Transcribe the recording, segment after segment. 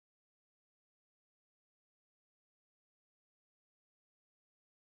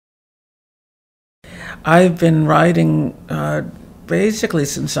I've been writing basically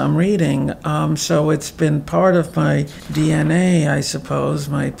since I'm reading, so it's been part of my DNA, I suppose.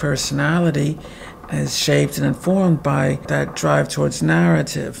 My personality is shaped and informed by that drive towards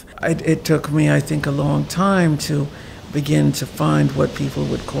narrative. It took me, I think, a long time to begin to find what people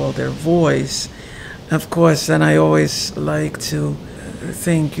would call their voice. Of course, then I always like to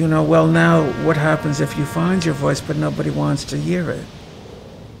think, well, now what happens if you find your voice but nobody wants to hear it?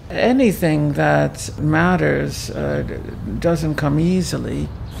 Anything that matters doesn't come easily.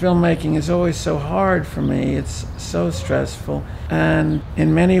 Filmmaking is always so hard for me. It's so stressful. And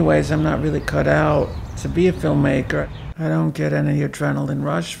in many ways, I'm not really cut out to be a filmmaker. I don't get any adrenaline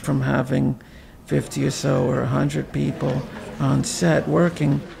rush from having 50 or so or 100 people on set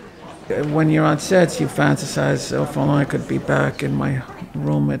working. When you're on sets, you fantasize, oh, if only I could be back in my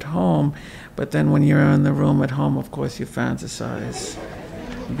room at home. But then when you're in the room at home, of course, you fantasize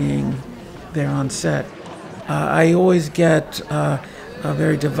being there on set. I always get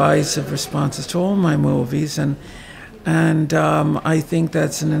very divisive responses to all my movies, and I think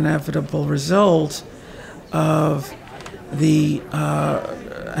that's an inevitable result of the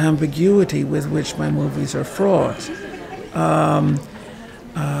ambiguity with which my movies are fraught.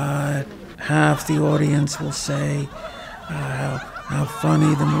 Half the audience will say how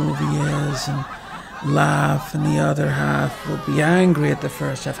funny the movie is and laugh, and the other half will be angry at the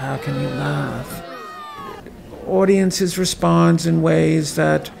first half. How can you laugh? Audiences respond in ways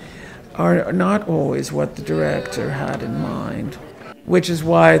that are not always what the director had in mind, which is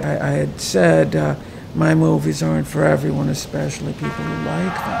why I had said my movies aren't for everyone, especially people who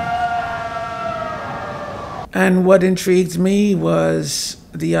like them. And what intrigued me was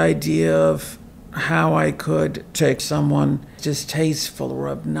the idea of how I could take someone distasteful or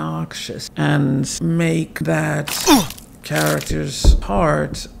obnoxious and make that character's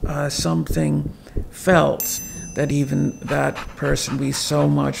heart something felt, that even that person we so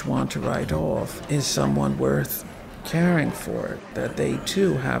much want to write off is someone worth caring for, that they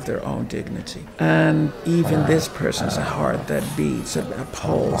too have their own dignity. And even this person has a heart that beats, a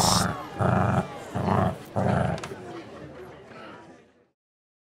pulse.